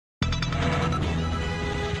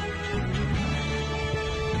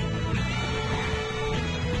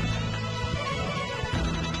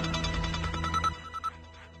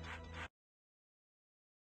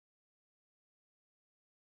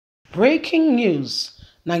Breaking news.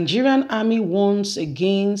 Nigerian army warns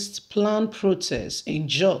against planned protests in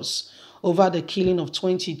Jos over the killing of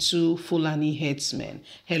 22 Fulani herdsmen.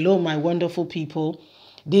 Hello, my wonderful people.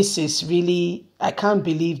 This is really, I can't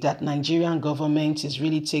believe that Nigerian government is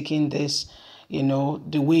really taking this,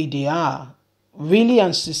 the way they are. Really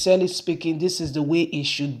and sincerely speaking, this is the way it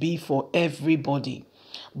should be for everybody.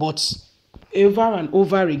 But over and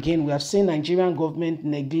over again, we have seen Nigerian government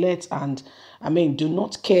neglect and, do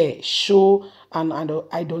not care, show and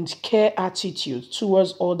I don't care attitude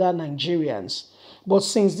towards other Nigerians. But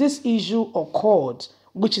since this issue occurred,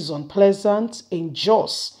 which is unpleasant in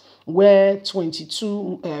Jos, where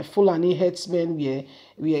 22 Fulani herdsmen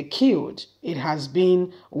were killed, it has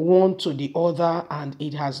been one to the other and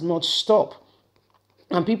it has not stopped.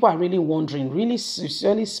 And people are really wondering, really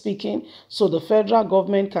sincerely speaking, so the federal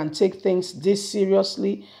government can take things this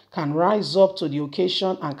seriously, can rise up to the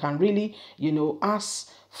occasion and can really,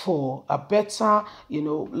 ask for a better,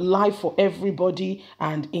 life for everybody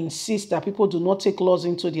and insist that people do not take laws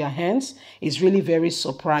into their hands is really very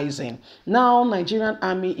surprising. Now, Nigerian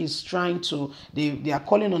army is trying to, they are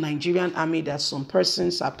calling on Nigerian army that some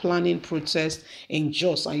persons are planning protests in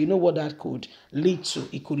Jos. And you know what that could lead to?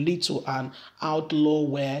 It could lead to an outlaw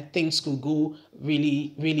where things could go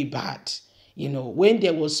really, really bad. When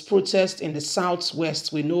there was protest in the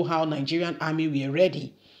southwest, we know how Nigerian army were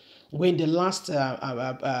ready. When the last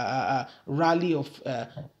rally of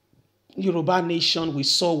Yoruba Nation, we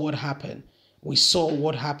saw what happened. We saw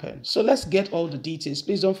what happened. So let's get all the details.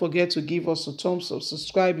 Please don't forget to give us a thumbs up.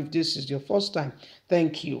 Subscribe if this is your first time.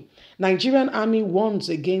 Thank you. Nigerian army warns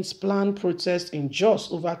against planned protests in Jos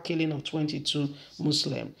over killing of 22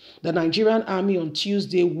 Muslims. The Nigerian army on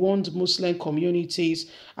Tuesday warned Muslim communities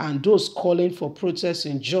and those calling for protests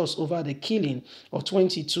in Jos over the killing of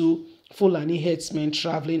 22 Fulani herdsmen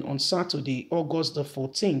traveling on Saturday, August the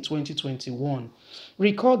 14th, 2021.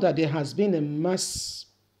 Recall that there has been a mass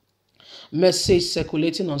message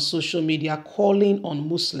circulating on social media calling on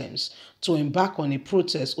Muslims to embark on a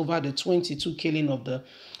protest over the 22 killing of the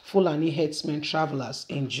Fulani herdsmen travelers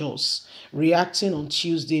in Jos. Reacting on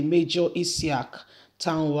Tuesday, Major Isiaq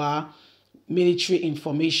Tanwa, Military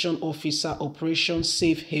Information Officer, Operation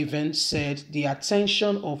Safe Haven, said the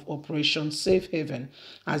attention of Operation Safe Haven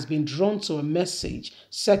has been drawn to a message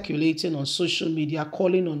circulating on social media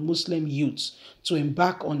calling on Muslim youths to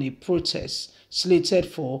embark on a protest slated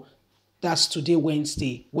for, that's today,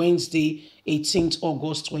 Wednesday, 18th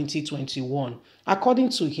August 2021. According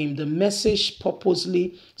to him, the message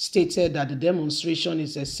purposely stated that the demonstration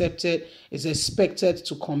is expected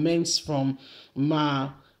to commence from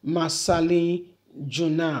Masali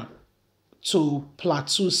Juna to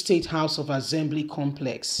PLATEAU State House of Assembly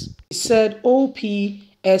complex. He said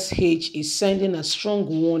OPSH is sending a strong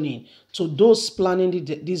warning to those planning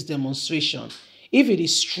this demonstration. If it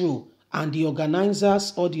is true, and the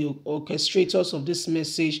organizers or the orchestrators of this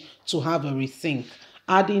message to have a rethink,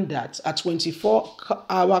 adding that a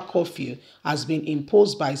 24-hour curfew has been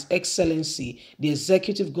imposed by His Excellency, the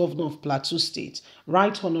Executive Governor of PLATEAU State,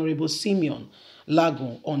 Right Honorable Simeon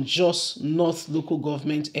Lagun on Jos North Local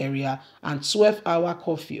Government Area and 12-hour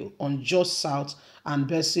curfew on Jos South and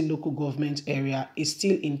Bessie Local Government Area is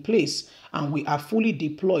still in place, and we are fully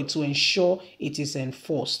deployed to ensure it is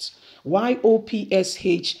enforced. Why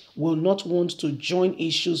OPSH will not want to join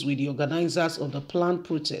issues with the organizers of the planned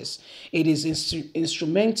protest, it is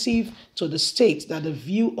instrumental to the state that the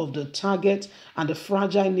view of the target and the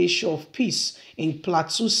fragile nature of peace in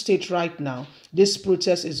PLATEAU State right now, this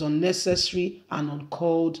protest is unnecessary and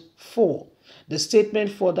uncalled for. The statement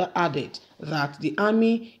further added that the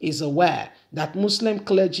army is aware that Muslim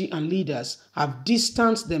clergy and leaders have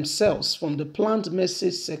distanced themselves from the planned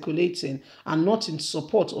message circulating and not in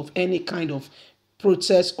support of any kind of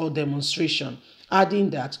protest or demonstration, adding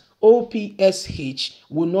that OPSH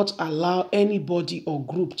will not allow anybody or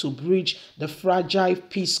group to breach the fragile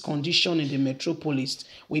peace condition in the metropolis.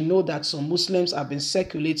 We know that some Muslims have been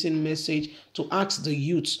circulating message to ask the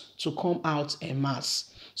youth to come out en masse.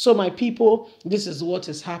 So my people, this is what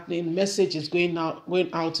is happening. Message is going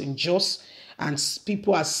out in Jos, and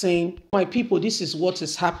people are saying, my people, this is what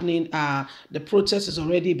is happening. The protest has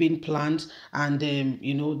already been planned, and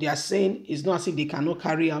they are saying it's not as if they cannot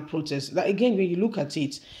carry out protests. Like, again, when you look at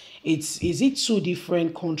it, is it two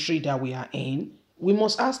different countries that we are in? We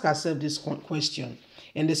must ask ourselves this question.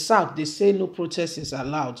 In the South, they say no protest is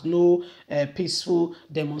allowed, no peaceful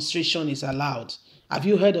demonstration is allowed. Have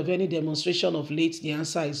you heard of any demonstration of late? The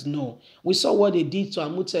answer is no. We saw what they did to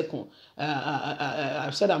Amotekun.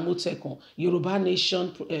 I've said Amotekun, Yoruba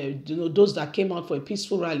Nation, those that came out for a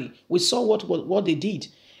peaceful rally. We saw what they did.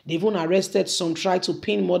 They even arrested some, tried to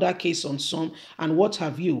pin murder case on some, and what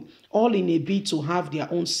have you, all in a bid to have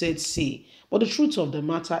their own said say. But the truth of the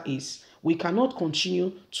matter is, we cannot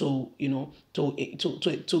continue to,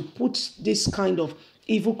 to put this kind of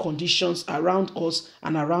evil conditions around us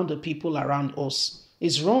and around the people around us.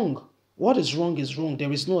 It's wrong. What is wrong is wrong.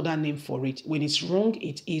 There is no other name for it. When it's wrong,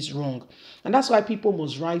 it is wrong. And that's why people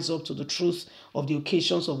must rise up to the truth of the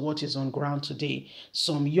occasions of what is on ground today.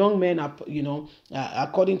 Some young men are,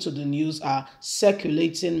 according to the news, are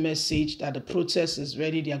circulating message that the protest is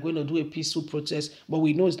ready. They are going to do a peaceful protest, but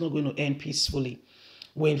we know it's not going to end peacefully.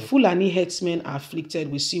 When Fulani herdsmen are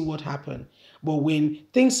afflicted, we see what happened. But when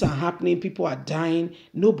things are happening, people are dying,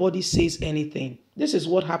 nobody says anything. This is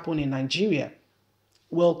what happened in Nigeria.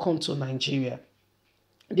 Welcome to Nigeria.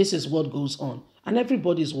 This is what goes on. And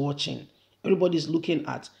everybody's watching. Everybody's looking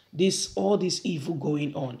at this, all this evil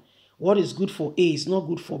going on. What is good for A is not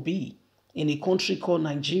good for B. In a country called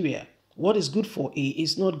Nigeria, what is good for A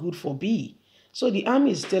is not good for B. So the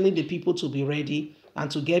army is telling the people to be ready and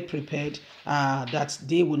to get prepared, that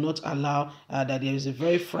they will not allow that there is a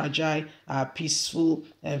very fragile, peaceful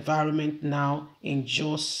environment now in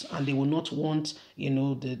Jos, and they will not want,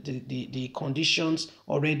 the conditions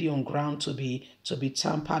already on ground to be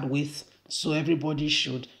tampered with. So everybody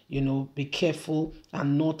should, be careful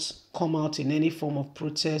and not come out in any form of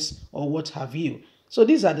protest or what have you. So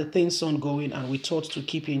these are the things ongoing, and we thought to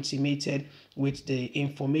keep you intimated with the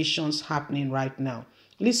informations happening right now.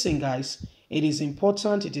 Listen, guys, it is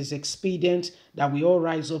important, it is expedient that we all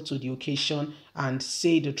rise up to the occasion and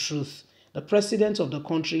say the truth. The president of the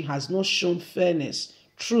country has not shown fairness,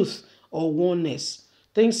 truth, or oneness.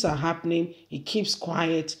 Things are happening, he keeps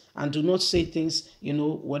quiet and do not say things,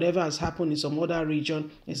 whatever has happened in some other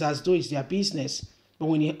region is as though it's their business. But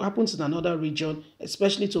when it happens in another region,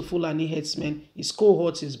 especially to Fulani herdsmen, his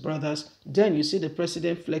cohorts, his brothers, then you see the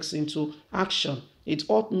president flex into action. It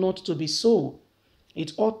ought not to be so.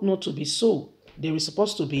 It ought not to be so. There is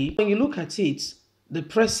supposed to be, when you look at it, the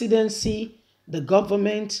presidency, the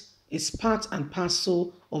government is part and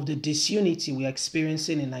parcel of the disunity we are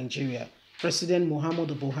experiencing in Nigeria. President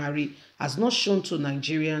Muhammadu Buhari has not shown to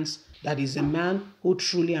Nigerians that he's a man who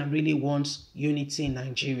truly and really wants unity in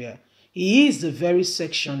Nigeria. He is the very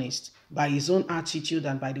sectionist by his own attitude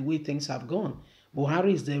and by the way things have gone.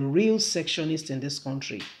 Buhari is the real sectionist in this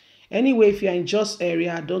country. Anyway, if you're in Jos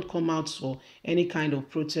area, don't come out for any kind of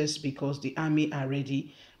protest because the army are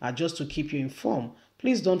ready, just to keep you informed.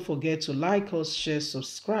 Please don't forget to like us, share,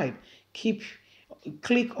 subscribe.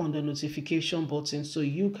 Click on the notification button so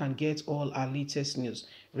you can get all our latest news.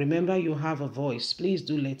 Remember, you have a voice. Please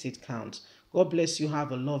do let it count. God bless you.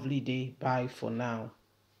 Have a lovely day. Bye for now.